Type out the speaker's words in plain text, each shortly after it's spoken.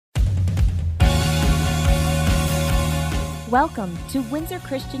Welcome to Windsor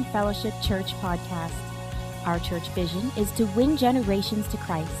Christian Fellowship Church Podcast. Our church vision is to win generations to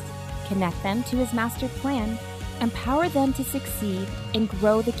Christ, connect them to His master plan, empower them to succeed, and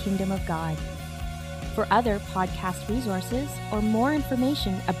grow the kingdom of God. For other podcast resources or more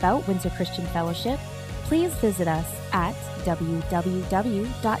information about Windsor Christian Fellowship, please visit us at www.wcf.ca.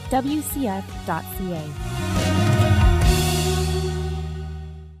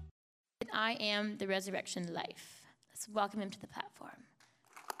 I am the resurrection life. Let's welcome him to the platform.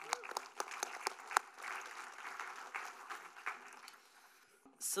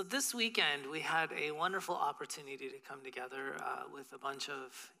 So this weekend, we had a wonderful opportunity to come together with a bunch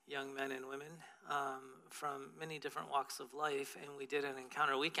of young men and women from many different walks of life, and we did an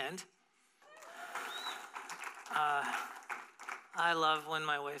encounter weekend. I love when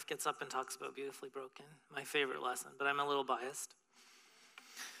my wife gets up and talks about Beautifully Broken, my favorite lesson, but I'm a little biased.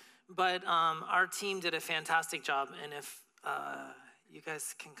 But our team did a fantastic job, and if you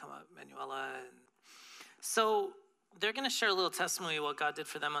guys can come up, Manuela. So they're going to share a little testimony of what God did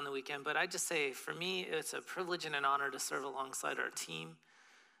for them on the weekend, but I just say, for me, it's a privilege and an honor to serve alongside our team.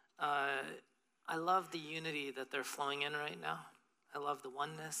 I love the unity that they're flowing in right now. I love the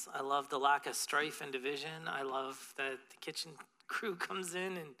oneness. I love the lack of strife and division. I love that the kitchen crew comes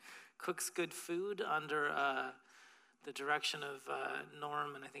in and cooks good food under the direction of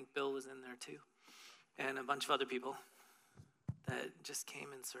Norm, and I think Bill was in there too, and a bunch of other people that just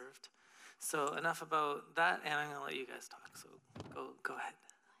came and served. So enough about that, and I'm going to let you guys talk, so go ahead.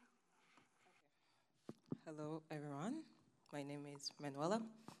 Hello, everyone. My name is Manuela.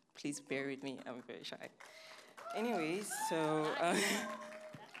 Please bear with me. I'm very shy. Anyways,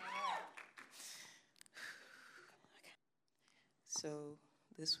 so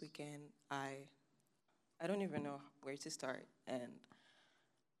this weekend, I don't even know where to start, and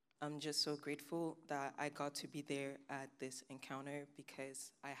I'm just so grateful that I got to be there at this encounter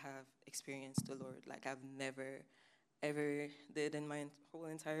because I have experienced the Lord like I've never, ever did in my whole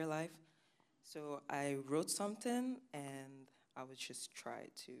entire life. So I wrote something, and I would just try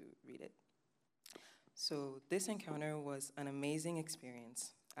to read it. So this encounter was an amazing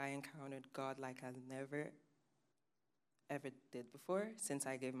experience. I encountered God like I never, ever did before since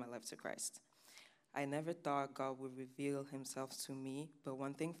I gave my life to Christ. I never thought God would reveal himself to me, but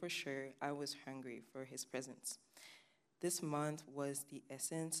one thing for sure, I was hungry for his presence. This month was the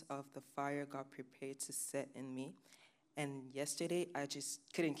essence of the fire God prepared to set in me, and yesterday I just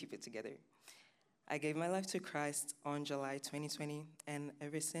couldn't keep it together. I gave my life to Christ on July 2020, and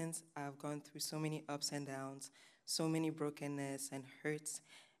ever since, I've gone through so many ups and downs, so many brokenness and hurts,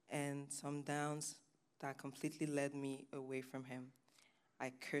 and some downs that completely led me away from him. I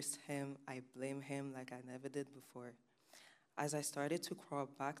cursed him, I blamed him like I never did before. As I started to crawl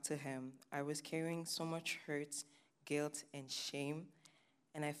back to him, I was carrying so much hurt, guilt, and shame,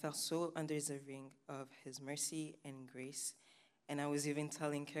 and I felt so undeserving of his mercy and grace. And I was even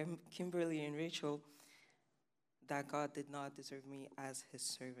telling Kimberly and Rachel that God did not deserve me as his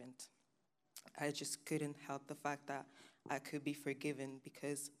servant. I just couldn't help the fact that I could be forgiven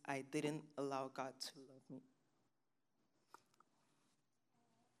because I didn't allow God to love me.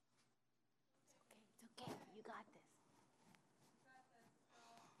 You got this.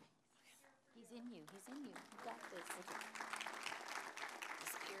 He's in you. You got this. The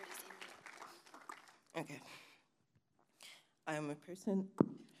Spirit is in you. Okay. I am a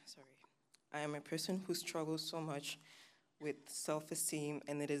person who struggles so much with self-esteem,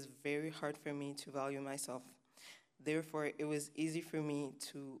 and it is very hard for me to value myself. Therefore, it was easy for me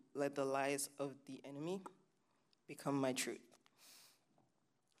to let the lies of the enemy become my truth.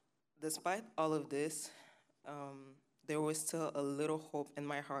 Despite all of this, there was still a little hope in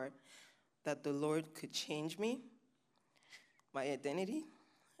my heart that the Lord could change me, my identity,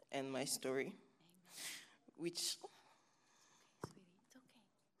 and my story, which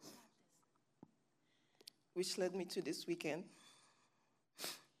led me to this weekend.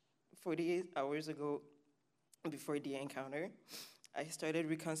 48 hours ago, before the encounter, I started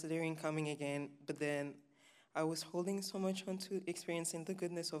reconsidering coming again, but then I was holding so much on to experiencing the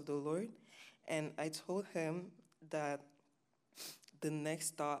goodness of the Lord, and I told him that the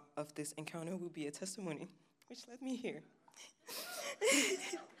next thought of this encounter would be a testimony, which led me here.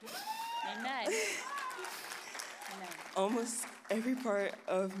 Amen. Almost every part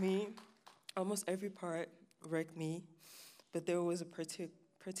wrecked me, but there was a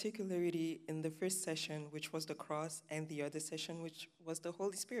particularity in the first session, which was the cross, and the other session, which was the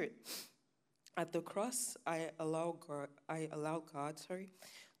Holy Spirit. At the cross, I allowed God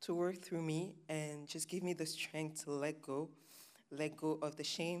to work through me and just give me the strength to let go of the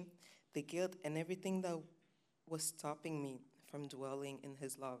shame, the guilt, and everything that was stopping me from dwelling in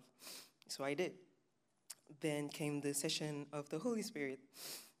his love. So I did. Then came the session of the Holy Spirit.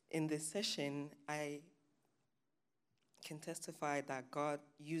 In this session, I can testify that God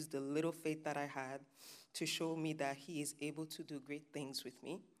used the little faith that I had to show me that he is able to do great things with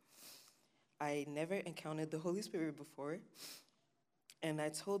me. I never encountered the Holy Spirit before, and I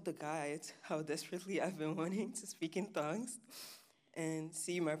told the guides how desperately I've been wanting to speak in tongues. And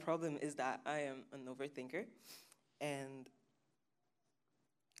see, my problem is that I am an overthinker, and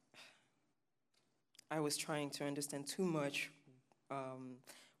I was trying to understand too much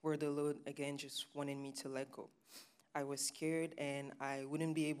where the Lord, again, just wanted me to let go. I was scared, and I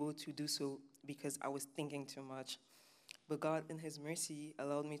wouldn't be able to do so because I was thinking too much. But God, in his mercy,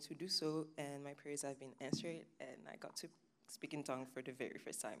 allowed me to do so, and my prayers have been answered, and I got to speak in tongues for the very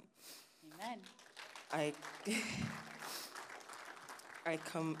first time. Amen. I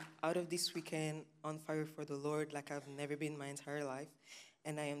come out of this weekend on fire for the Lord like I've never been my entire life,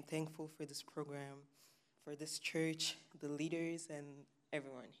 and I am thankful for this program, for this church, the leaders, and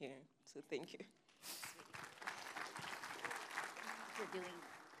everyone here. So thank you. For doing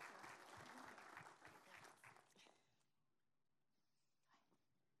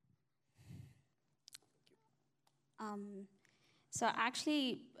So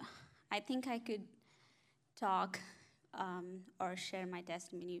actually, I think I could talk or share my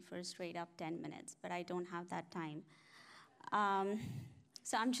testimony for straight up 10 minutes, but I don't have that time.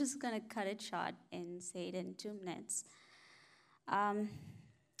 So I'm just going to cut it short and say it in 2 minutes. Hello,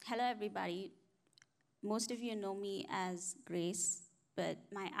 everybody. Most of you know me as Grace, but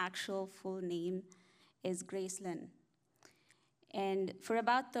my actual full name is Grace Lynn. And for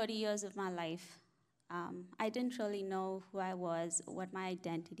about 30 years of my life, I didn't really know who I was, what my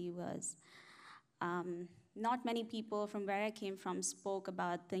identity was. Not many people from where I came from spoke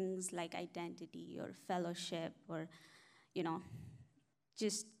about things like identity or fellowship or,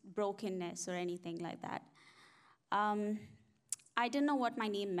 just brokenness or anything like that. I didn't know what my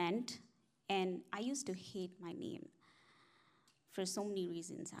name meant, and I used to hate my name for so many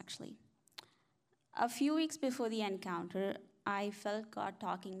reasons, actually. A few weeks before the encounter, I felt God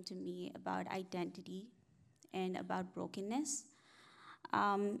talking to me about identity and about brokenness.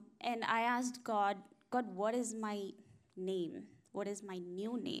 And I asked God, what is my name? What is my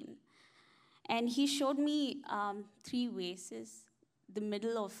new name? And he showed me 3 vases. The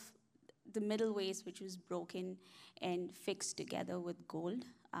middle vase, which was broken and fixed together with gold.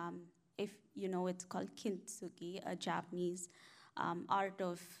 If you know, it's called kintsugi, a Japanese art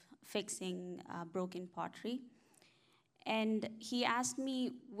of fixing broken pottery. And he asked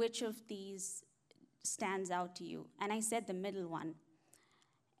me which of these stands out to you. And I said the middle one.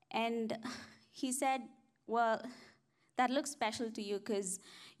 And he said, well, that looks special to you because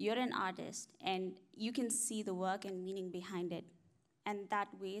you're an artist and you can see the work and meaning behind it. And that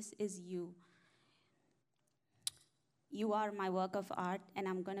vase is you. You are my work of art, and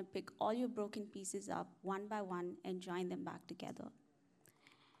I'm going to pick all your broken pieces up one by one and join them back together.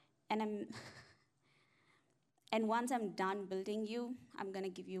 And once I'm done building you, I'm going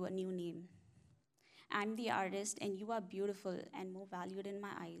to give you a new name. I'm the artist, and you are beautiful and more valued in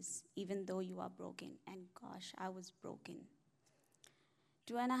my eyes, even though you are broken. And gosh, I was broken.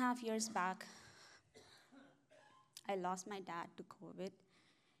 2.5 years back, I lost my dad to COVID.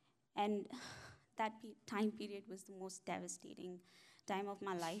 And that time period was the most devastating time of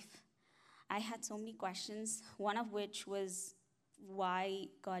my life. I had so many questions, one of which was, why,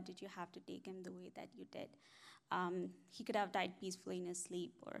 God, did you have to take him the way that you did? He could have died peacefully in his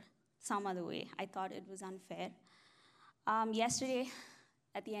sleep or some other way. I thought it was unfair. Yesterday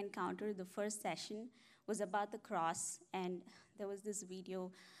at the encounter, the first session was about the cross, and there was this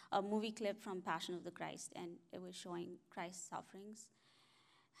video, a movie clip from Passion of the Christ, and it was showing Christ's sufferings.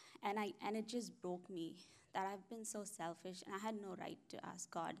 And it just broke me that I've been so selfish, and I had no right to ask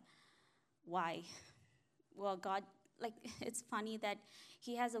God, why? Well, God, it's funny that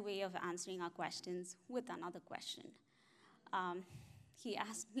he has a way of answering our questions with another question. He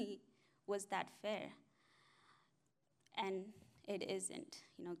asked me, was that fair? And it isn't.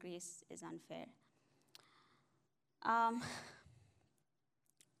 Grace is unfair.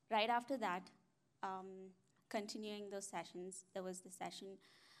 Right after that, continuing those sessions, there was the session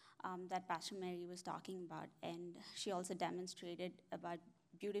that Pastor Mary was talking about, and she also demonstrated about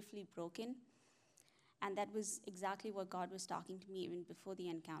beautifully broken. And that was exactly what God was talking to me even before the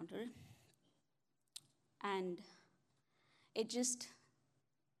encounter. And it just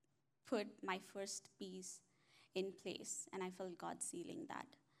put my first piece in place, and I felt God sealing that.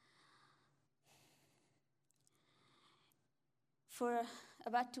 For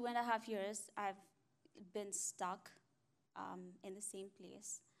about 2.5 years, I've been stuck in the same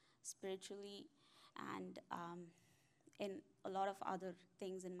place spiritually and in a lot of other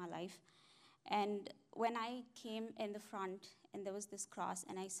things in my life. And when I came in the front and there was this cross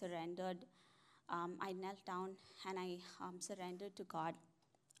and I surrendered, I knelt down and I surrendered to God.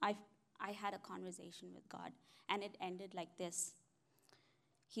 I had a conversation with God, and it ended like this.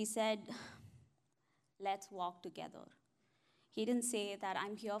 He said, let's walk together. He didn't say that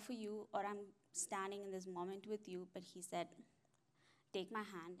I'm here for you or I'm standing in this moment with you, but he said, take my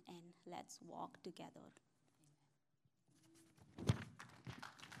hand and let's walk together.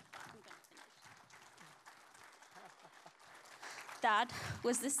 That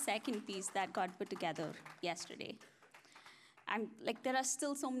was the second piece that God put together yesterday. There are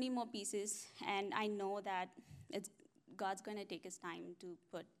still so many more pieces, and I know that God's going to take his time to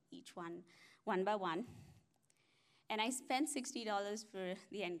put each one by one. And I spent $60 for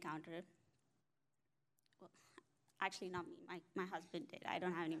the encounter. Well, actually, not me. My husband did. I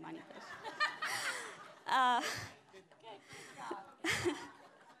don't have any money for this.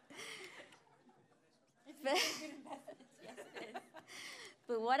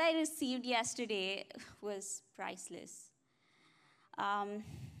 But what I received yesterday was priceless.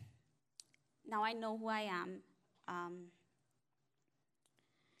 Now I know who I am.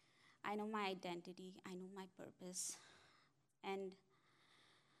 I know my identity. I know my purpose. And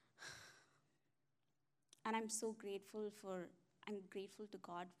I'm so grateful to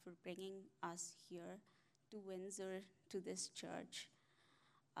God for bringing us here to Windsor, to this church,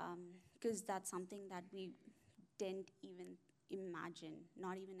 because that's something that we didn't even imagine,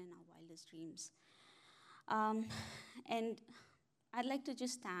 not even in our wildest dreams. And I'd like to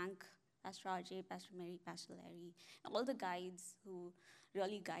just thank Pastor RJ, Pastor Mary, Pastor Larry, and all the guides who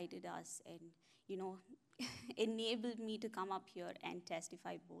really guided us and, enabled me to come up here and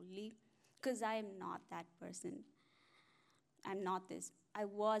testify boldly, because I am not that person. I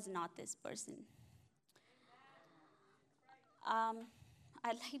was not this person. I'd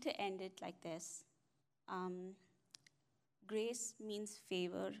like to end it like this. Grace means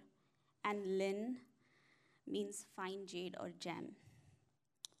favor, and Lynn means fine jade or gem.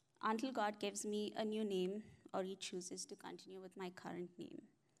 Until God gives me a new name or he chooses to continue with my current name.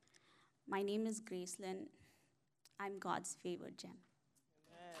 My name is Grace Lynn. I'm God's favored gem.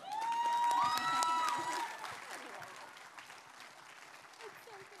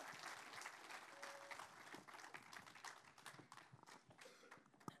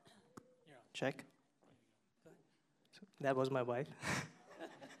 Check. So that was my wife. That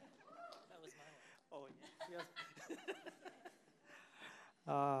was my one. Oh, yes.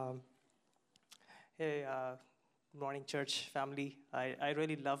 Hey, good morning, church family. I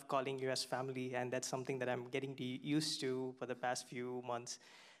really love calling you as family, and that's something that I'm getting used to for the past few months.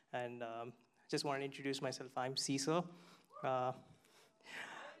 And just want to introduce myself. I'm Caesar.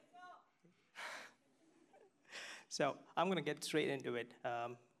 So I'm going to get straight into it.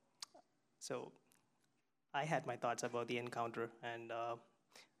 So I had my thoughts about the encounter and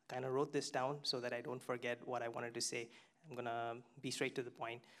kind of wrote this down so that I don't forget what I wanted to say. I'm going to be straight to the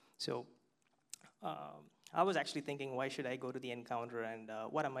point. So I was actually thinking, why should I go to the encounter and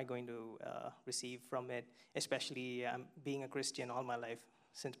what am I going to receive from it, especially being a Christian all my life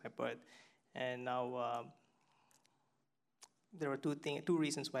since my birth. And now there were two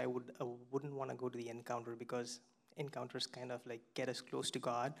reasons why I wouldn't want to go to the encounter, because encounters kind of like get us close to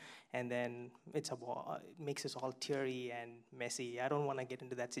God, and then it makes us all teary and messy. I don't want to get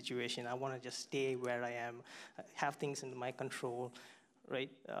into that situation. I want to just stay where I am, have things in my control,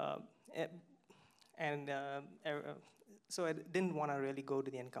 right? So I didn't want to really go to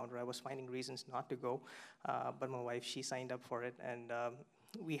the encounter. I was finding reasons not to go, but my wife, she signed up for it, and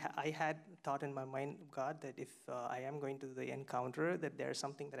I had thought in my mind, God, that if I am going to the encounter, that there's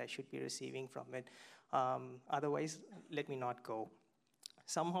something that I should be receiving from it. Otherwise, let me not go.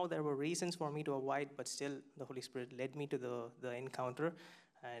 Somehow there were reasons for me to avoid, but still the Holy Spirit led me to the encounter.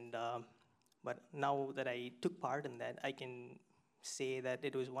 And but now that I took part in that, I can say that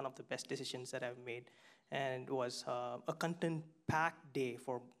it was one of the best decisions that I've made. And it was a content-packed day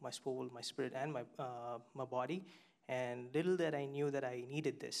for my soul, my spirit, and my body. And little that I knew that I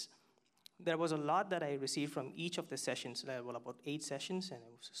needed this. There was a lot that I received from each of the sessions. There were about 8 sessions, and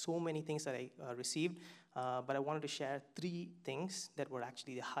it was so many things that I received. But I wanted to share 3 things that were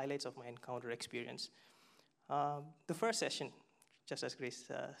actually the highlights of my encounter experience. The first session, just as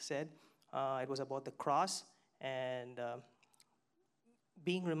Grace said, it was about the cross, and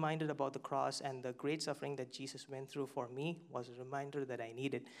being reminded about the cross and the great suffering that Jesus went through for me was a reminder that I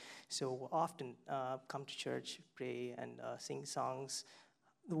needed. So often come to church, pray, and sing songs,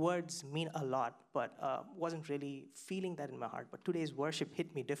 the words mean a lot, but wasn't really feeling that in my heart. But today's worship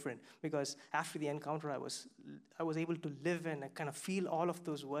hit me different, because after the encounter, I was able to live and kind of feel all of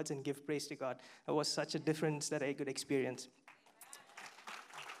those words and give praise to God. It was such a difference that I could experience.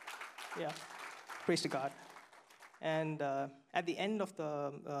 Yeah, praise to God. And at the end of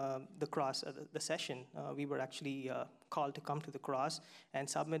the cross, the session, we were actually called to come to the cross and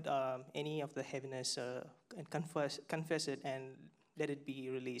submit any of the heaviness and confess it and let it be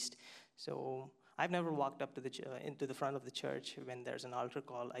released. So I've never walked up to into the front of the church when there's an altar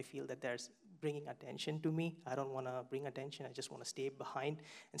call. I feel that there's bringing attention to me. I don't want to bring attention. I just want to stay behind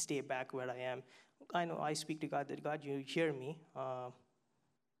and stay back where I am. I know I speak to God that, God, you hear me.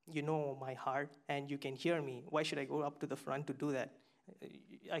 You know my heart, and you can hear me. Why should I go up to the front to do that?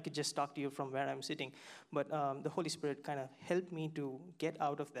 I could just talk to you from where I'm sitting. But the Holy Spirit kind of helped me to get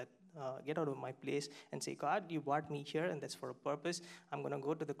out of that, get out of my place and say, God, you brought me here, and that's for a purpose. I'm going to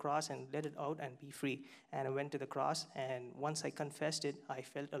go to the cross and let it out and be free. And I went to the cross, and once I confessed it, I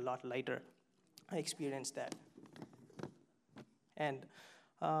felt a lot lighter. I experienced that. And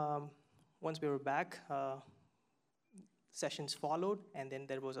once we were back, sessions followed, and then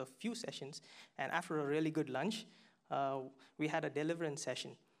there was a few sessions. And after a really good lunch, we had a deliverance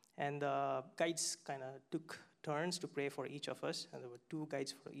session. And the guides kind of took turns to pray for each of us. And there were 2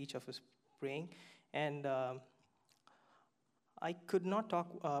 guides for each of us praying. And I could not talk.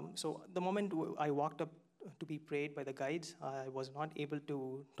 So the moment I walked up to be prayed by the guides, I was not able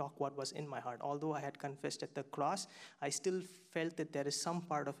to talk what was in my heart. Although I had confessed at the cross, I still felt that there is some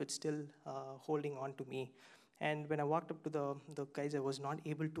part of it still holding on to me. And when I walked up to the guys, I was not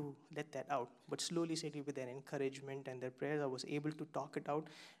able to let that out. But slowly, with their encouragement and their prayers, I was able to talk it out.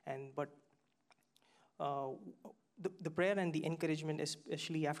 But the prayer and the encouragement,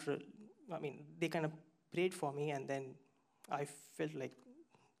 especially after, they kind of prayed for me, and then I felt like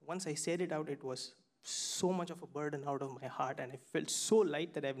once I said it out, it was so much of a burden out of my heart, and I felt so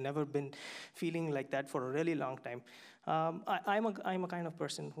light that I've never been feeling like that for a really long time. I'm a kind of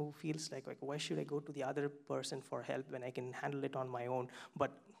person who feels like why should I go to the other person for help when I can handle it on my own?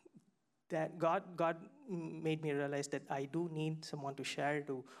 But that God made me realize that I do need someone to share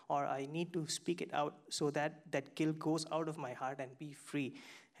to, or I need to speak it out so that that guilt goes out of my heart and be free.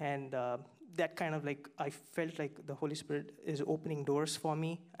 And that kind of I felt like the Holy Spirit is opening doors for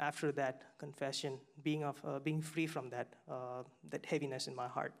me after that confession, being free from that heaviness in my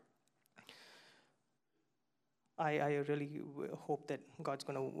heart. I really hope that God's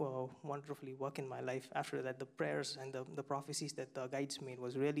going to wonderfully work in my life after that. The prayers and the prophecies that the guides made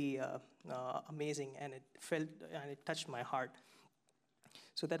was really amazing, and it touched my heart.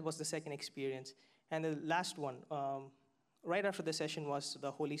 So that was the second experience. And the last one, right after the session was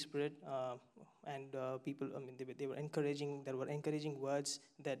the Holy Spirit, and people, they were encouraging. There were encouraging words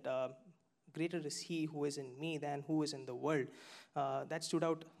that greater is He who is in me than who is in the world. That stood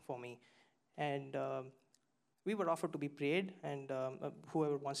out for me. And we were offered to be prayed, and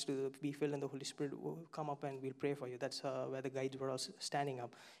whoever wants to be filled in the Holy Spirit will come up and we'll pray for you. That's where the guides were all standing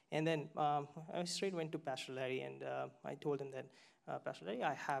up. And then I straight went to Pastor Larry, and I told him that, Pastor Larry,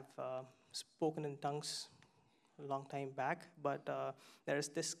 I have spoken in tongues a long time back, but there is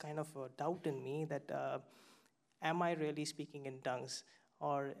this kind of doubt in me that am I really speaking in tongues?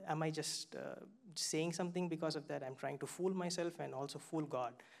 Or am I just saying something because of that? I'm trying to fool myself and also fool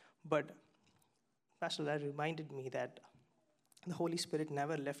God. But Pastor Larry reminded me that the Holy Spirit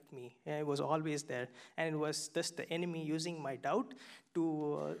never left me. It was always there. And it was just the enemy using my doubt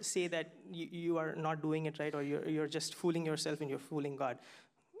to say that you are not doing it right, or you're just fooling yourself and you're fooling God.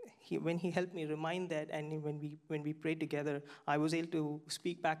 When he helped me remind that, and when we prayed together, I was able to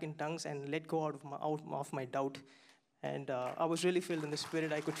speak back in tongues and let go out of my doubt. And I was really filled in the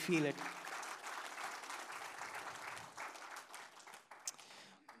Spirit. I could feel it.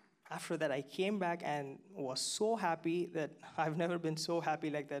 After that, I came back and was so happy that I've never been so happy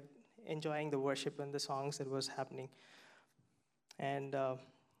like that, enjoying the worship and the songs that was happening. And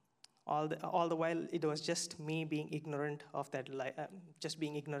all the while, it was just me being ignorant of that lie, just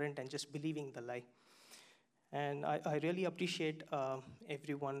being ignorant and just believing the lie. And I really appreciate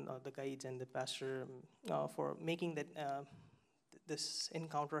everyone, the guides and the pastor, for making that this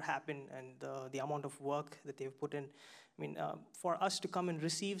encounter happen, and the amount of work that they've put in. For us to come and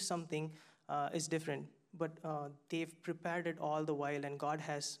receive something is different, but they've prepared it all the while, and God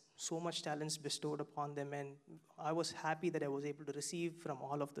has so much talents bestowed upon them, and I was happy that I was able to receive from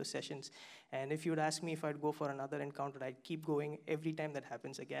all of those sessions. And if you would ask me if I'd go for another encounter, I'd keep going every time that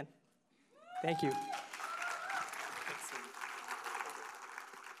happens again. Thank you.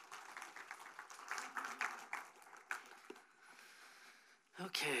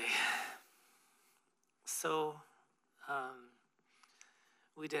 Okay. So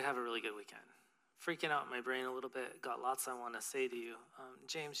we did have a really good weekend. Freaking out my brain a little bit. Got lots I want to say to you.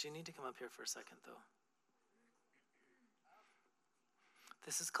 James, you need to come up here for a second, though.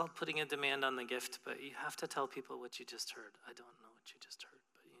 This is called putting a demand on the gift, but you have to tell people what you just heard. I don't know what you just heard,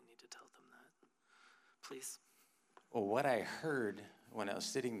 but you need to tell them that. Please. Well, what I heard when I was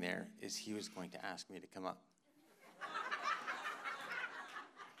sitting there is he was going to ask me to come up.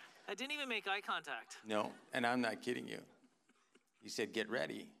 I didn't even make eye contact. No, and I'm not kidding you. He said, get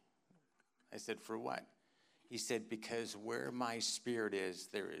ready. I said, for what? He said, because where my spirit is,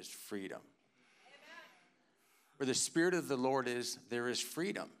 there is freedom. Where the Spirit of the Lord is, there is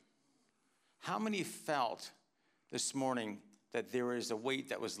freedom. How many felt this morning that there is a weight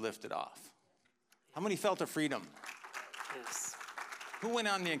that was lifted off? How many felt a freedom? Yes. Who went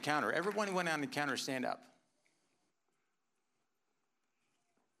on the encounter? Everyone who went on the encounter, stand up.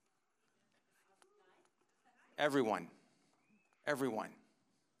 Everyone. Everyone.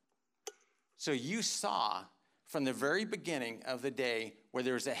 So you saw from the very beginning of the day where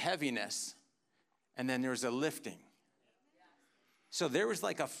there was a heaviness and then there was a lifting. So there was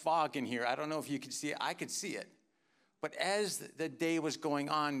like a fog in here. I don't know if you could see it. I could see it. But as the day was going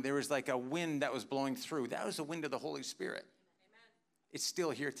on, there was like a wind that was blowing through. That was the wind of the Holy Spirit. It's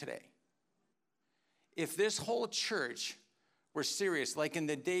still here today. If this whole church were serious, like in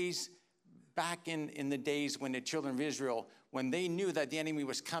the days, back in the days when the children of Israel, when they knew that the enemy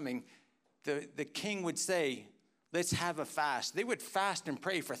was coming, the king would say, let's have a fast. They would fast and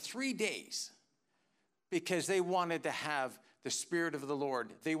pray for 3 days because they wanted to have the Spirit of the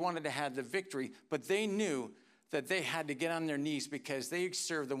Lord. They wanted to have the victory, but they knew that they had to get on their knees because they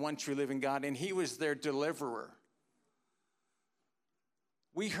served the one true living God, and he was their deliverer.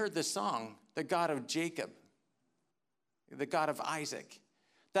 We heard the song, the God of Jacob, the God of Isaac.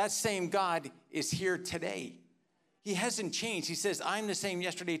 That same God is here today. He hasn't changed. He says, I'm the same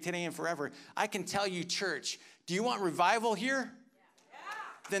yesterday, today, and forever. I can tell you, church, do you want revival here? Yeah.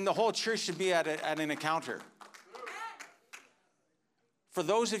 Then the whole church should be at an encounter. For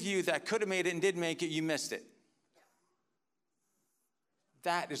those of you that could have made it and did make it, you missed it.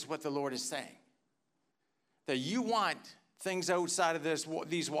 That is what the Lord is saying. That you want things outside of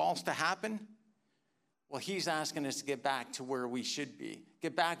these walls to happen? Well, he's asking us to get back to where we should be.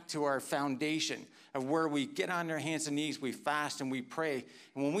 Get back to our foundation of where we get on our hands and knees, we fast and we pray.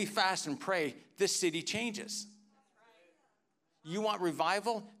 And when we fast and pray, this city changes. You want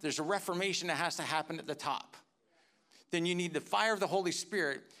revival? There's a reformation that has to happen at the top. Then you need the fire of the Holy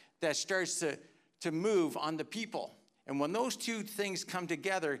Spirit that starts to move on the people. And when those two things come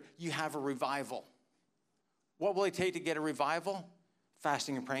together, you have a revival. What will it take to get a revival?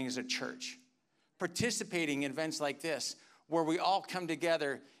 Fasting and praying as a church. Participating in events like this, where we all come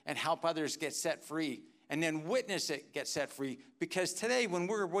together and help others get set free, and then witness it get set free. Because today, when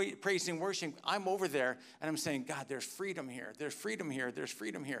we're praising and worshiping, I'm over there, and I'm saying, God, there's freedom here. There's freedom here. There's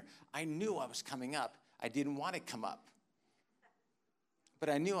freedom here. I knew I was coming up. I didn't want to come up.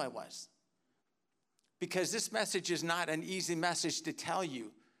 But I knew I was. Because this message is not an easy message to tell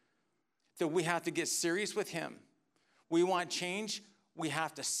you. That we have to get serious with him. We want change, we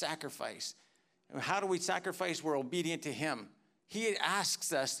have to sacrifice. And how do we sacrifice? We're obedient to him. He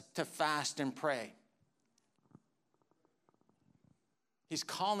asks us to fast and pray. He's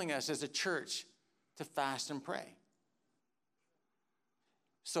calling us as a church to fast and pray.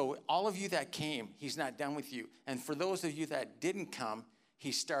 So all of you that came, he's not done with you. And for those of you that didn't come,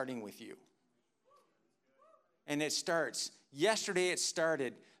 he's starting with you. And it starts. Yesterday it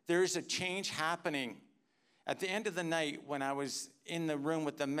started. There's a change happening. At the end of the night, when I was in the room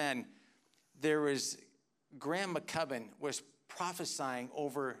with the men, there was Graham McCubbin was prophesying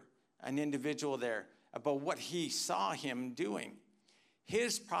over an individual there about what he saw him doing.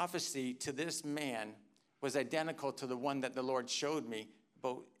 His prophecy to this man was identical to the one that the Lord showed me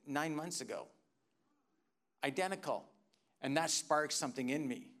about 9 months ago. Identical. And that sparked something in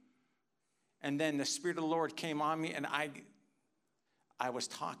me. And then the Spirit of the Lord came on me, and I was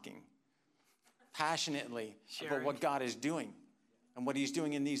talking passionately about what God is doing and what he's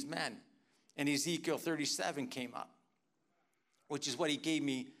doing in these men. And Ezekiel 37 came up, which is what he gave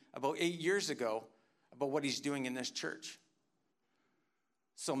me about 8 years ago about what he's doing in this church.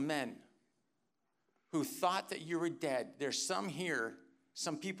 So men who thought that you were dead, there's some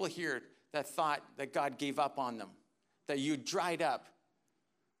people here that thought that God gave up on them, that you dried up,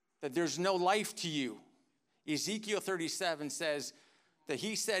 that there's no life to you. Ezekiel 37 says that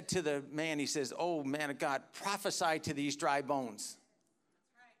he said to the man, he says, oh, man of God, prophesy to these dry bones.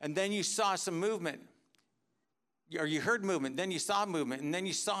 And then you saw some movement. or you heard movement, then you saw movement, and then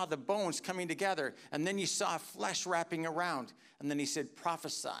you saw the bones coming together, and then you saw flesh wrapping around. And then he said,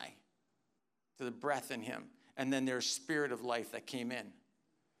 prophesy to the breath in him. And then there's spirit of life that came in.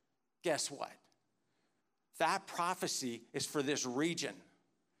 Guess what? That prophecy is for this region.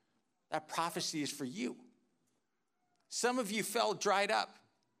 That prophecy is for you. Some of you felt dried up,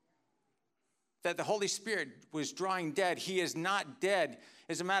 that the Holy Spirit was drawing dead. He is not dead.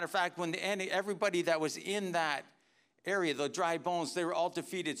 As a matter of fact, when everybody that was in that area, the dry bones, they were all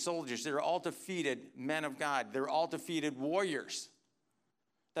defeated soldiers. They were all defeated men of God. They were all defeated warriors.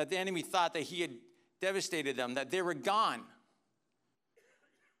 That the enemy thought that he had devastated them, that they were gone.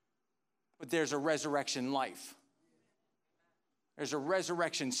 But there's a resurrection life. There's a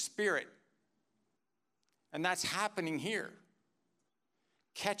resurrection spirit. And that's happening here.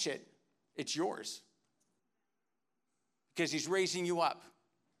 Catch it. It's yours. Because he's raising you up.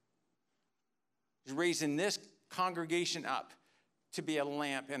 He's raising this congregation up to be a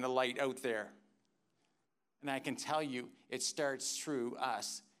lamp and a light out there. And I can tell you, it starts through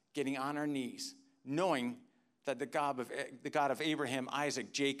us getting on our knees, knowing that the God of Abraham,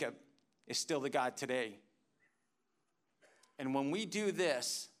 Isaac, Jacob is still the God today. And when we do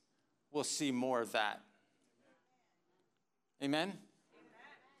this, we'll see more of that. Amen?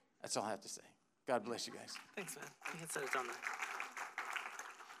 That's all I have to say. God bless you guys. Thanks, man. You can set it down there.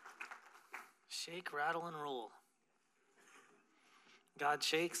 Shake, rattle, and roll. God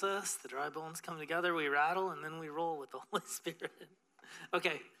shakes us, the dry bones come together, we rattle, and then we roll with the Holy Spirit.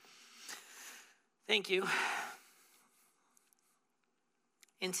 Okay. Thank you.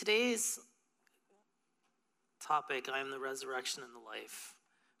 In today's topic, I am the resurrection and the life.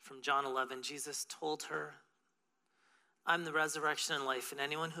 From John 11, Jesus told her, I'm the resurrection and life, and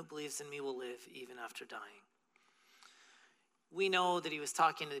anyone who believes in me will live even after dying. We know that he was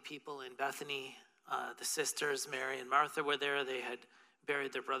talking to the people in Bethany. The sisters, Mary and Martha, were there. They had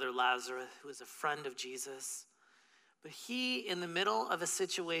buried their brother Lazarus, who was a friend of Jesus. But he, in the middle of a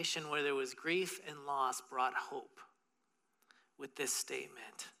situation where there was grief and loss, brought hope with this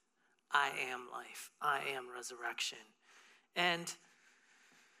statement, I am life, I am resurrection. And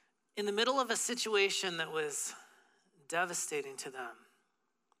in the middle of a situation that was devastating to them,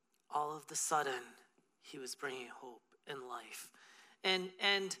 all of the sudden, he was bringing hope and life. And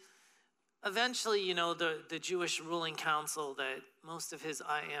eventually, you know, the Jewish ruling council, that most of his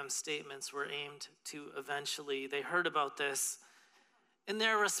I am statements were aimed to eventually, they heard about this. And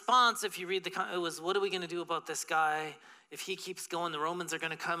their response, if you read it was, what are we going to do about this guy? If he keeps going, the Romans are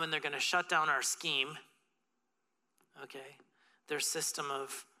going to come and they're going to shut down our scheme. Okay, their system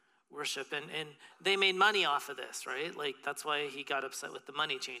of worship. And they made money off of this, right? Like, that's why he got upset with the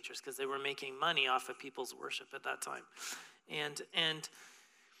money changers, because they were making money off of people's worship at that time. And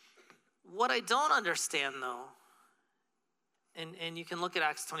what I don't understand, though, and you can look at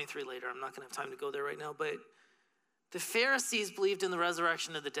Acts 23 later. I'm not going to have time to go there right now, but the Pharisees believed in the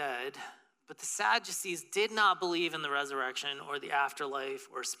resurrection of the dead, but the Sadducees did not believe in the resurrection or the afterlife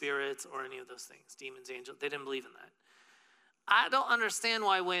or spirits or any of those things, demons, angels. They didn't believe in that. I don't understand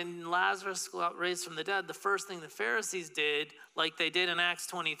why when Lazarus got raised from the dead, the first thing the Pharisees did, like they did in Acts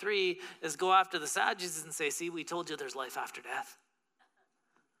 23, is go after the Sadducees and say, see, we told you there's life after death.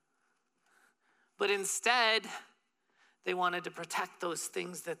 But instead, they wanted to protect those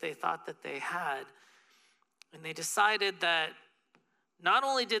things that they thought that they had. And they decided that not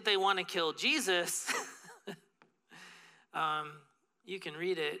only did they want to kill Jesus, you can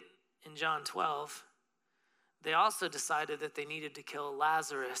read it in John 12, they also decided that they needed to kill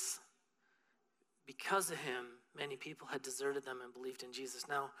Lazarus. Because of him, many people had deserted them and believed in Jesus.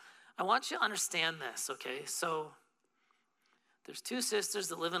 Now, I want you to understand this, okay? So there's two sisters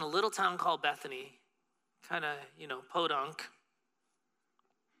that live in a little town called Bethany, kind of, podunk.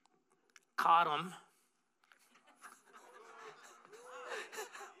 Caught them.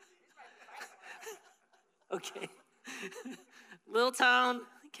 Okay. Little town,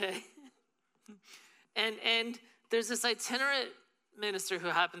 okay. And there's this itinerant minister who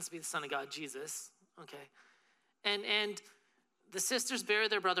happens to be the Son of God, Jesus, okay. And the sisters bury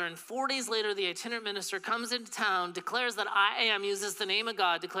their brother, and 4 days later, the itinerant minister comes into town, declares that I am, uses the name of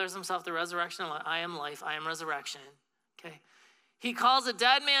God, declares himself the resurrection, I am life, I am resurrection, okay. He calls a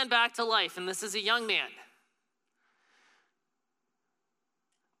dead man back to life, and this is a young man.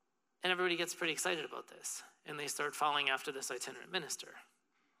 And everybody gets pretty excited about this, and they start following after this itinerant minister.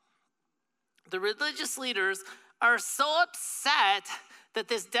 The religious leaders are so upset that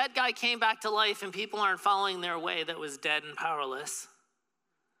this dead guy came back to life and people aren't following their way that was dead and powerless,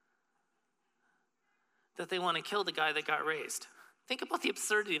 that they want to kill the guy that got raised. Think about the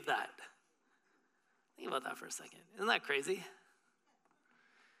absurdity of that. Think about that for a second. Isn't that crazy?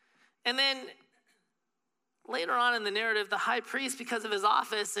 And then later on in the narrative, the high priest, because of his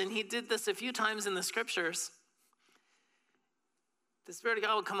office, and he did this a few times in the scriptures, the Spirit of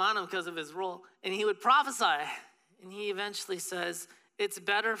God would come on him because of his role, and he would prophesy. And he eventually says, it's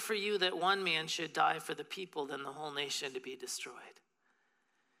better for you that one man should die for the people than the whole nation to be destroyed.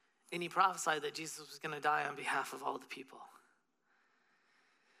 And he prophesied that Jesus was going to die on behalf of all the people.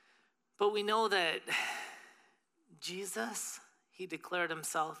 But we know that Jesus, he declared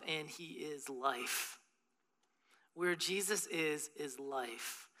himself, and he is life. Where Jesus is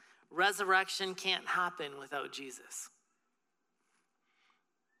life. Resurrection can't happen without Jesus.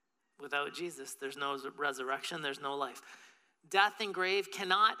 Without Jesus, there's no resurrection, there's no life. Death and grave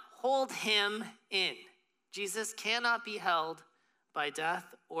cannot hold him in. Jesus cannot be held by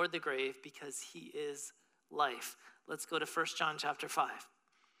death or the grave because he is life. Let's go to 1 John chapter 5.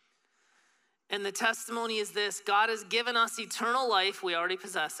 And the testimony is this: God has given us eternal life, we already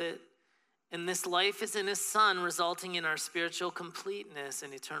possess it, and this life is in his Son, resulting in our spiritual completeness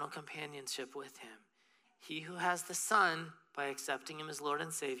and eternal companionship with him. He who has the Son, by accepting him as Lord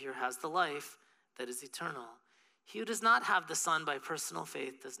and Savior, has the life that is eternal. He who does not have the Son by personal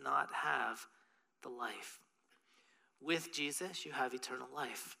faith does not have the life. With Jesus, you have eternal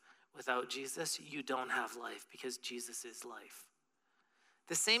life. Without Jesus, you don't have life because Jesus is life.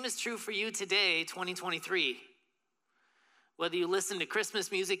 The same is true for you today, 2023. Whether you listen to Christmas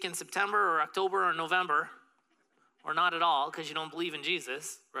music in September or October or November, or not at all because you don't believe in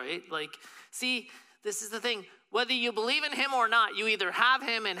Jesus, right? See, this is the thing. Whether you believe in him or not, you either have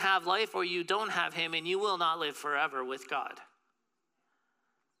him and have life, or you don't have him and you will not live forever with God.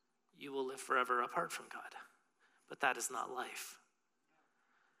 You will live forever apart from God. But that is not life.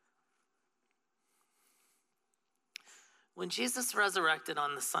 When Jesus resurrected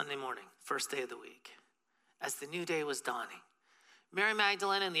on the Sunday morning, first day of the week, as the new day was dawning, Mary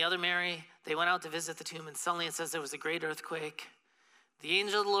Magdalene and the other Mary, they went out to visit the tomb, and suddenly it says there was a great earthquake. The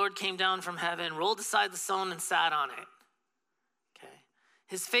angel of the Lord came down from heaven, rolled aside the stone, and sat on it. Okay.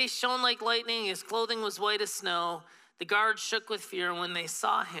 His face shone like lightning. His clothing was white as snow. The guards shook with fear, and when they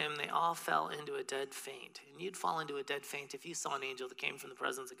saw him, they all fell into a dead faint. And you'd fall into a dead faint if you saw an angel that came from the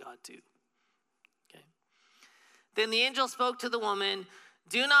presence of God too. Okay. Then the angel spoke to the woman.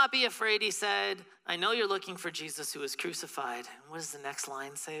 Do not be afraid, he said. I know you're looking for Jesus who was crucified. And what does the next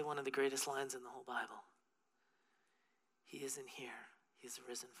line say? One of the greatest lines in the whole Bible. He isn't here. He's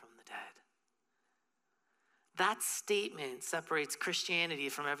risen from the dead. That statement separates Christianity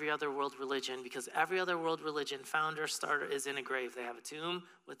from every other world religion because every other world religion, founder, starter, is in a grave. They have a tomb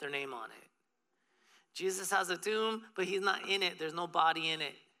with their name on it. Jesus has a tomb, but he's not in it. There's no body in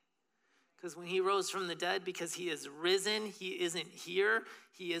it. Because when he rose from the dead, because he is risen, he isn't here.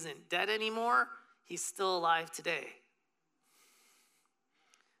 He isn't dead anymore. He's still alive today.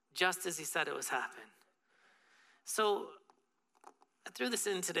 Just as he said it was happening. So I threw this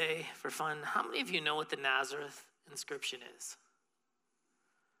in today for fun. How many of you know what the Nazareth inscription is?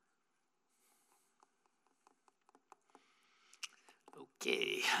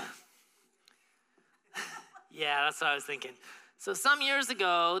 Okay. Yeah, that's what I was thinking. So some years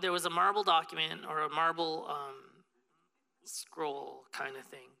ago, there was a marble document or a marble scroll kind of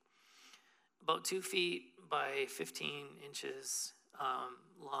thing, about 2 feet by 15 inches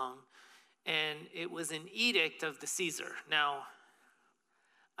long. And it was an edict of the Caesar. Now,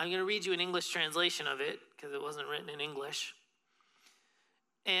 I'm going to read you an English translation of it because it wasn't written in English.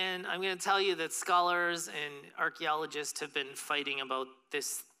 And I'm going to tell you that scholars and archaeologists have been fighting about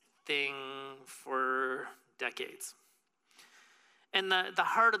this thing for decades. And the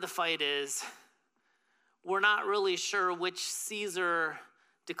heart of the fight is we're not really sure which Caesar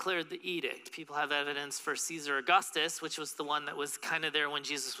declared the edict. People have evidence for Caesar Augustus, which was the one that was kind of there when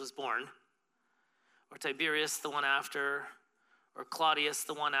Jesus was born, or Tiberius, the one after, or Claudius,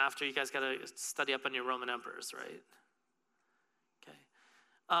 the one after. You guys got to study up on your Roman emperors, right? Okay.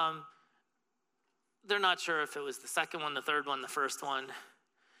 They're not sure if it was the second one, the third one, the first one,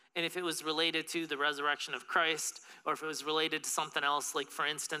 and if it was related to the resurrection of Christ, or if it was related to something else. Like, for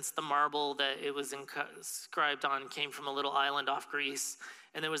instance, the marble that it was inscribed on came from a little island off Greece,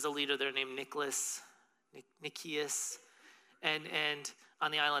 and there was a leader there named Nicias, and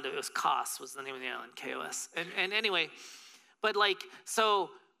on the island it was Kos was the name of the island, K-O-S. And anyway, but so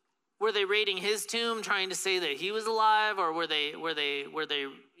were they raiding his tomb trying to say that he was alive, or were they, we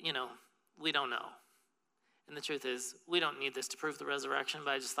don't know. And the truth is, we don't need this to prove the resurrection,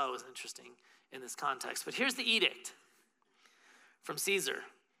 but I just thought it was interesting in this context. But here's the edict from Caesar,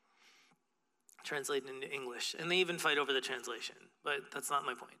 translated into English. And they even fight over the translation, but that's not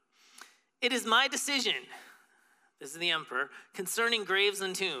my point. It is my decision, this is the emperor, concerning graves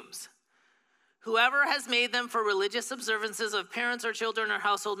and tombs. Whoever has made them for religious observances of parents or children or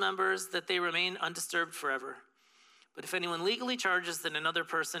household members, that they remain undisturbed forever. But if anyone legally charges that another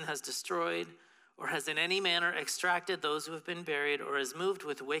person has destroyed or has in any manner extracted those who have been buried, or has moved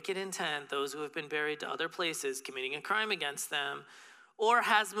with wicked intent those who have been buried to other places, committing a crime against them, or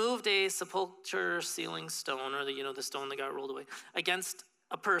has moved a sepulchre sealing stone, or the stone that got rolled away, against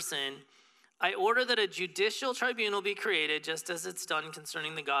a person, I order that a judicial tribunal be created, just as it's done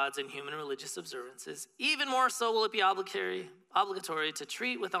concerning the gods and human religious observances. Even more so will it be obligatory to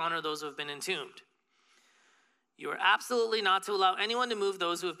treat with honor those who have been entombed. You are absolutely not to allow anyone to move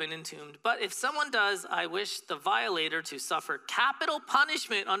those who have been entombed. But if someone does, I wish the violator to suffer capital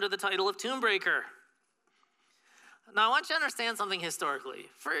punishment under the title of tomb breaker. Now, I want you to understand something historically.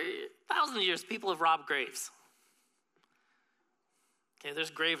 For thousands of years, people have robbed graves. Okay,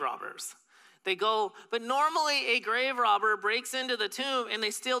 there's grave robbers. They go, but normally a grave robber breaks into the tomb and they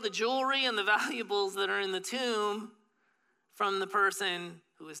steal the jewelry and the valuables that are in the tomb from the person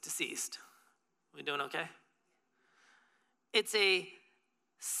who is deceased. We doing okay? It's a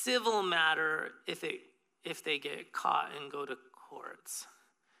civil matter if they get caught and go to courts.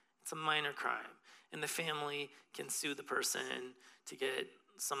 It's a minor crime, and the family can sue the person to get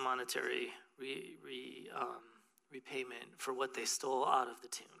some monetary repayment for what they stole out of the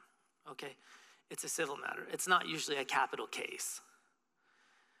tomb. Okay? It's a civil matter. It's not usually a capital case.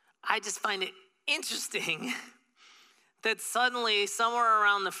 I just find it interesting that suddenly, somewhere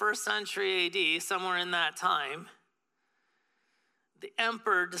around the 1st century AD, somewhere in that time, the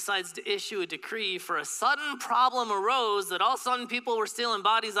emperor decides to issue a decree for a sudden problem arose that all of a sudden people were stealing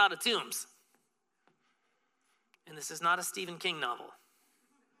bodies out of tombs. And this is not a Stephen King novel.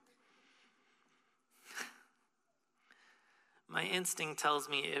 My instinct tells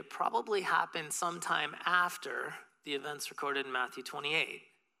me it probably happened sometime after the events recorded in Matthew 28.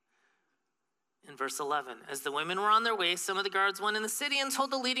 In verse 11, as the women were on their way, some of the guards went in the city and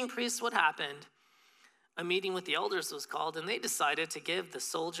told the leading priests what happened. A meeting with the elders was called, and they decided to give the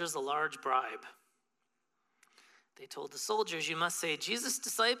soldiers a large bribe. They told the soldiers, you must say, Jesus'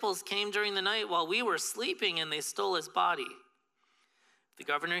 disciples came during the night while we were sleeping, and they stole his body. If the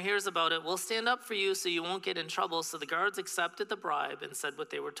governor hears about it, we'll stand up for you so you won't get in trouble. So the guards accepted the bribe and said what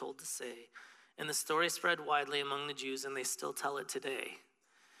they were told to say. And the story spread widely among the Jews, and they still tell it today.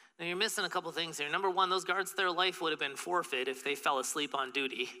 Now, you're missing a couple things here. Number one, those guards, their life would have been forfeit if they fell asleep on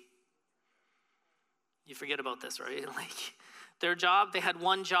duty. You forget about this, right? Like, their job, they had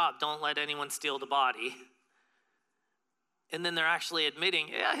one job: don't let anyone steal the body. And then they're actually admitting,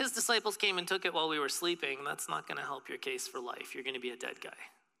 yeah, his disciples came and took it while we were sleeping. That's not going to help your case for life. You're going to be a dead guy.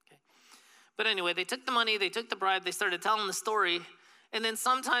 Okay? But anyway, they took the money, they took the bribe, they started telling the story. And then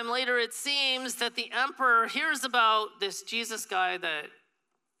sometime later, it seems that the emperor hears about this Jesus guy that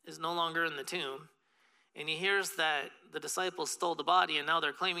is no longer in the tomb. And he hears that the disciples stole the body, and now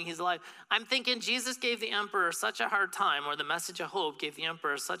they're claiming he's alive. I'm thinking Jesus gave the emperor such a hard time, or the message of hope gave the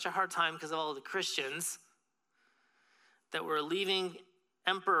emperor such a hard time because of all the Christians that were leaving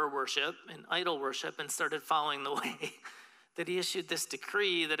emperor worship and idol worship and started following the way, that he issued this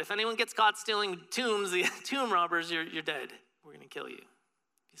decree that if anyone gets caught stealing tombs, the tomb robbers, you're dead. We're going to kill you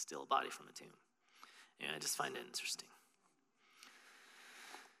if you steal a body from a tomb. Yeah, I just find it interesting.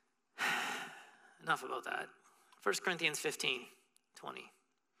 Enough about that. 1 Corinthians 15:20.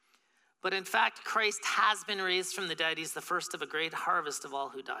 But in fact, Christ has been raised from the dead. He's the first of a great harvest of all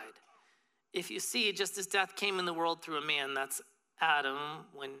who died. If you see, just as death came in the world through a man, that's Adam,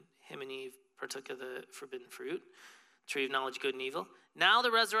 when him and Eve partook of the forbidden fruit, tree of knowledge, good and evil. Now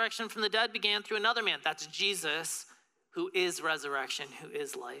the resurrection from the dead began through another man. That's Jesus, who is resurrection, who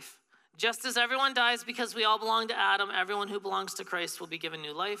is life. Just as everyone dies because we all belong to Adam, everyone who belongs to Christ will be given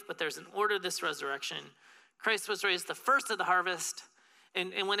new life, but there's an order to this resurrection. Christ was raised the first of the harvest.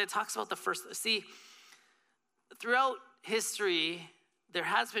 And when it talks about the first, see, throughout history, there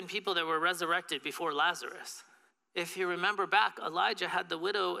has been people that were resurrected before Lazarus. If you remember back, Elijah had the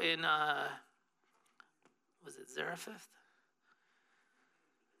widow in, was it Zarephath?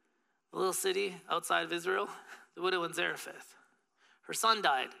 The little city outside of Israel, the widow in Zarephath. Her son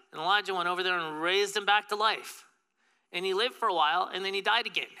died, and Elijah went over there and raised him back to life. And he lived for a while, and then he died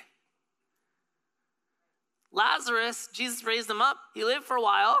again. Lazarus, Jesus raised him up, he lived for a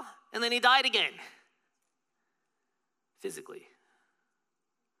while, and then he died again. Physically.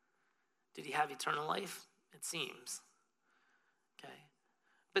 Did he have eternal life? It seems. Okay.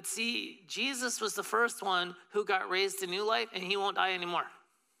 But see, Jesus was the first one who got raised to new life, and he won't die anymore.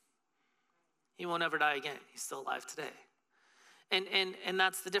 He won't ever die again. He's still alive today. And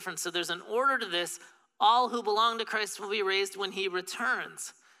that's the difference. So there's an order to this. All who belong to Christ will be raised when he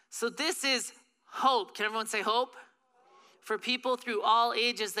returns. So this is hope. Can everyone say hope? For people through all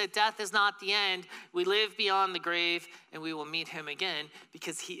ages, that death is not the end. We live beyond the grave and we will meet him again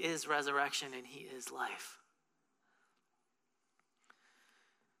because he is resurrection and he is life.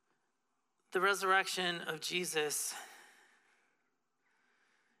 The resurrection of Jesus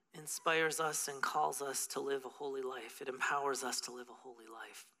inspires us and calls us to live a holy life. It empowers us to live a holy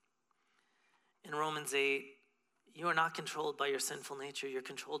life. In Romans 8, you are not controlled by your sinful nature. You're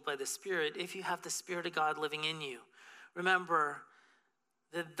controlled by the Spirit if you have the Spirit of God living in you. Remember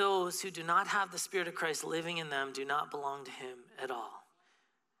that those who do not have the Spirit of Christ living in them do not belong to him at all.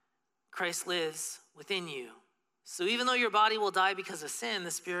 Christ lives within you. So even though your body will die because of sin,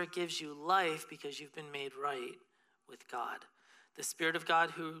 the Spirit gives you life because you've been made right with God. The Spirit of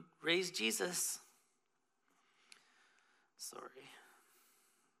God who raised Jesus. Sorry,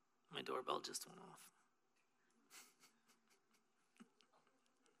 my doorbell just went off.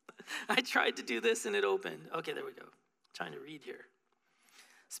 I tried to do this and it opened. Okay, there we go. I'm trying to read here.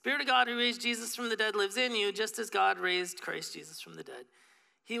 Spirit of God who raised Jesus from the dead lives in you, just as God raised Christ Jesus from the dead.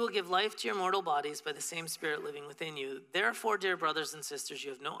 He will give life to your mortal bodies by the same Spirit living within you. Therefore, dear brothers and sisters, you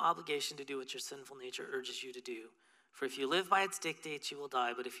have no obligation to do what your sinful nature urges you to do. For if you live by its dictates, you will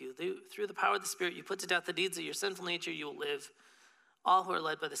die. But if you, through the power of the Spirit, you put to death the deeds of your sinful nature, you will live. All who are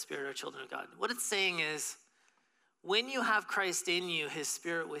led by the Spirit are children of God. What it's saying is, when you have Christ in you, his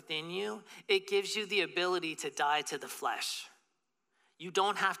Spirit within you, it gives you the ability to die to the flesh. You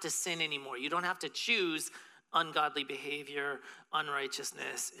don't have to sin anymore. You don't have to choose ungodly behavior,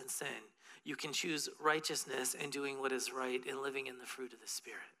 unrighteousness, and sin. You can choose righteousness and doing what is right and living in the fruit of the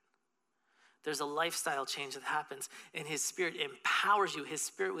Spirit. There's a lifestyle change that happens, and his Spirit empowers you. His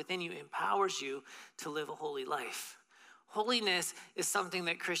Spirit within you empowers you to live a holy life. Holiness is something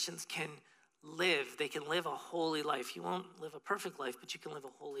that Christians can live. They can live a holy life. You won't live a perfect life, but you can live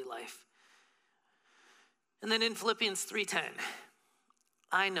a holy life. And then in Philippians 3:10,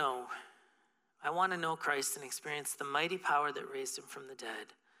 I want to know Christ and experience the mighty power that raised him from the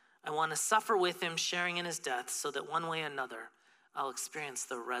dead. I want to suffer with him, sharing in his death, so that one way or another, I'll experience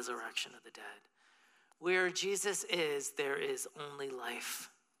the resurrection of the dead. Where Jesus is, there is only life.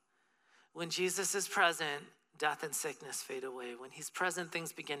 When Jesus is present, death and sickness fade away. When he's present,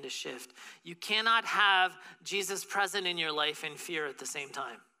 things begin to shift. You cannot have Jesus present in your life and fear at the same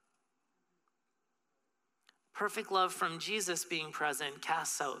time. Perfect love from Jesus being present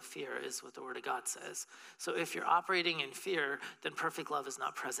casts out fear, is what the Word of God says. So if you're operating in fear, then perfect love is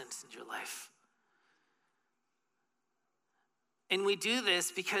not present in your life. And we do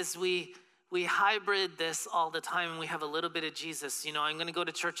this because we hybrid this all the time, and we have a little bit of Jesus. You know, I'm going to go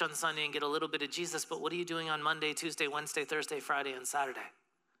to church on Sunday and get a little bit of Jesus, but what are you doing on Monday, Tuesday, Wednesday, Thursday, Friday, and Saturday?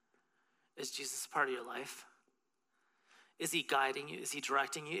 Is Jesus a part of your life? Is he guiding you? Is he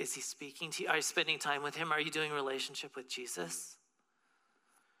directing you? Is he speaking to you? Are you spending time with him? Are you doing a relationship with Jesus?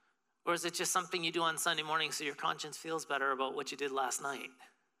 Or is it just something you do on Sunday morning so your conscience feels better about what you did last night?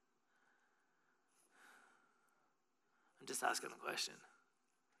 I'm just asking a question.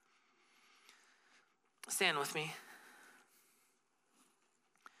 Stand with me.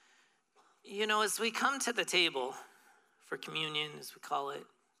 You know, as we come to the table for communion, as we call it,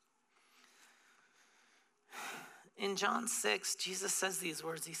 in John 6, Jesus says these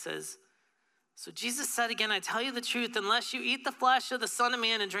words. He says, so Jesus said again, I tell you the truth, unless you eat the flesh of the Son of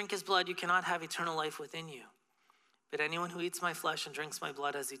Man and drink his blood, you cannot have eternal life within you. But anyone who eats my flesh and drinks my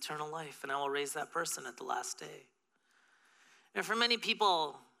blood has eternal life, and I will raise that person at the last day. And for many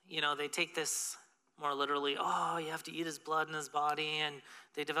people, you know, they take this more literally. Oh, you have to eat his blood and his body, and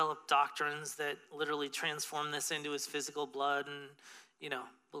they develop doctrines that literally transform this into his physical blood and, you know,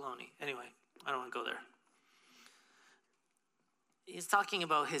 baloney. Anyway, I don't want to go there. He's talking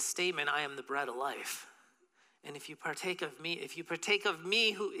about his statement, I am the bread of life. And if you partake of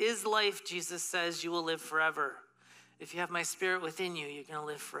me who is life, Jesus says, you will live forever. If you have my Spirit within you, you're going to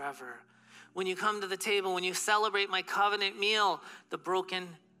live forever. When you come to the table, when you celebrate my covenant meal, the broken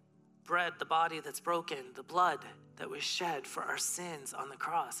bread, the body that's broken, the blood that was shed for our sins on the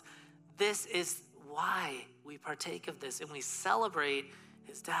cross. This is why we partake of this, and we celebrate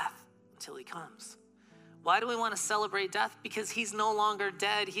his death until he comes. Why do we want to celebrate death? Because he's no longer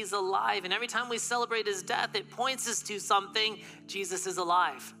dead, he's alive. And every time we celebrate his death, it points us to something. Jesus is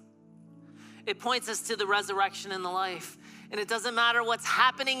alive. It points us to the resurrection and the life. And it doesn't matter what's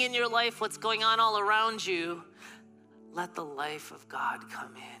happening in your life, what's going on all around you. Let the life of God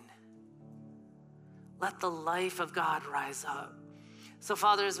come in. Let the life of God rise up. So,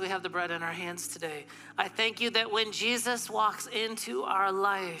 Father, as we have the bread in our hands today, I thank you that when Jesus walks into our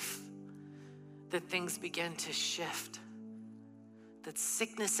life, that things begin to shift, that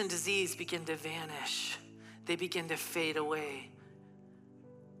sickness and disease begin to vanish, they begin to fade away,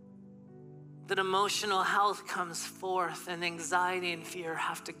 that emotional health comes forth and anxiety and fear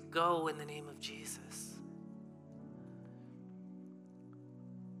have to go in the name of Jesus.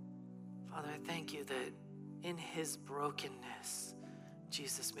 Father, I thank you that in his brokenness,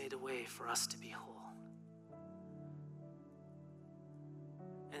 Jesus made a way for us to be whole.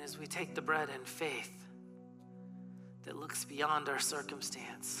 And as we take the bread in faith that looks beyond our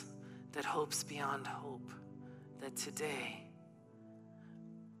circumstance, that hopes beyond hope, that today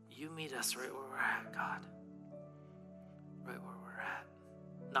you meet us right where we're at, God. Right where we're at.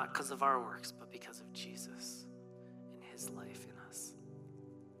 Not because of our works, but because of Jesus and his life in us.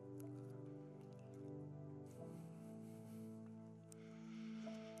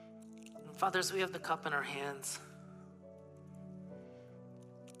 And fathers, we have the cup in our hands.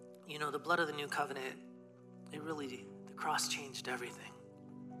 You know, the blood of the new covenant, the cross changed everything.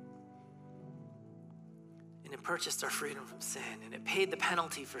 And it purchased our freedom from sin, and it paid the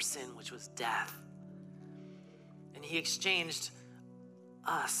penalty for sin, which was death. And he exchanged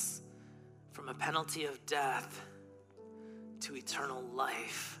us from a penalty of death to eternal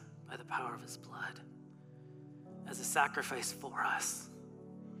life by the power of his blood as a sacrifice for us.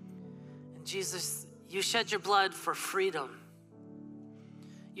 And Jesus, you shed your blood for freedom.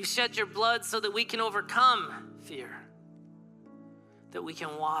 You shed your blood so that we can overcome fear, that we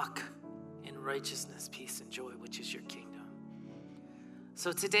can walk in righteousness, peace, and joy, which is your kingdom.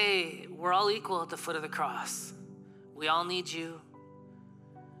 So today, we're all equal at the foot of the cross. We all need you.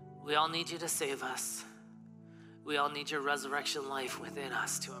 We all need you to save us. We all need your resurrection life within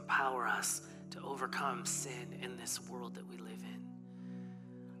us to empower us to overcome sin in this world that we live in.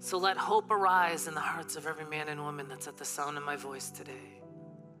 So let hope arise in the hearts of every man and woman that's at the sound of my voice today,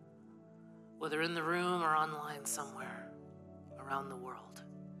 whether in the room or online somewhere around the world.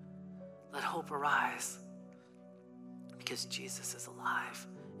 Let hope arise because Jesus is alive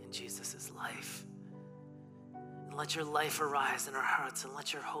and Jesus is life. And let your life arise in our hearts, and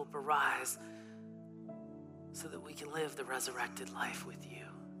let your hope arise so that we can live the resurrected life with you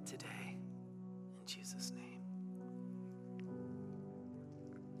today. In Jesus' name.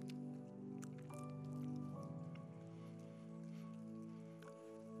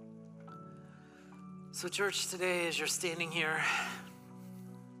 So church, today as you're standing here,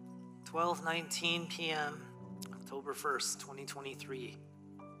 12:19 p.m., October 1st, 2023.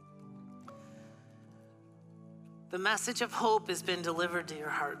 The message of hope has been delivered to your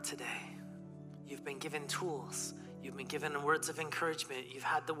heart today. You've been given tools. You've been given words of encouragement. You've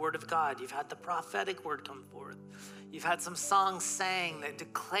had the word of God. You've had the prophetic word come forth. You've had some songs sang that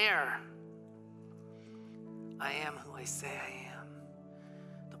declare, I am who I say I am.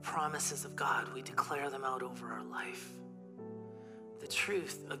 The promises of God, we declare them out over our life. The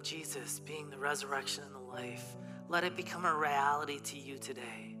truth of Jesus being the resurrection and the life, let it become a reality to you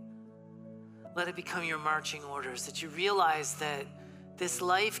today. Let it become your marching orders, that you realize that this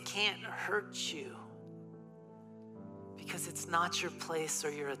life can't hurt you because it's not your place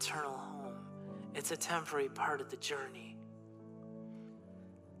or your eternal home. It's a temporary part of the journey.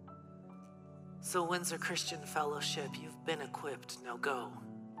 So Windsor Christian Fellowship, you've been equipped. Now go.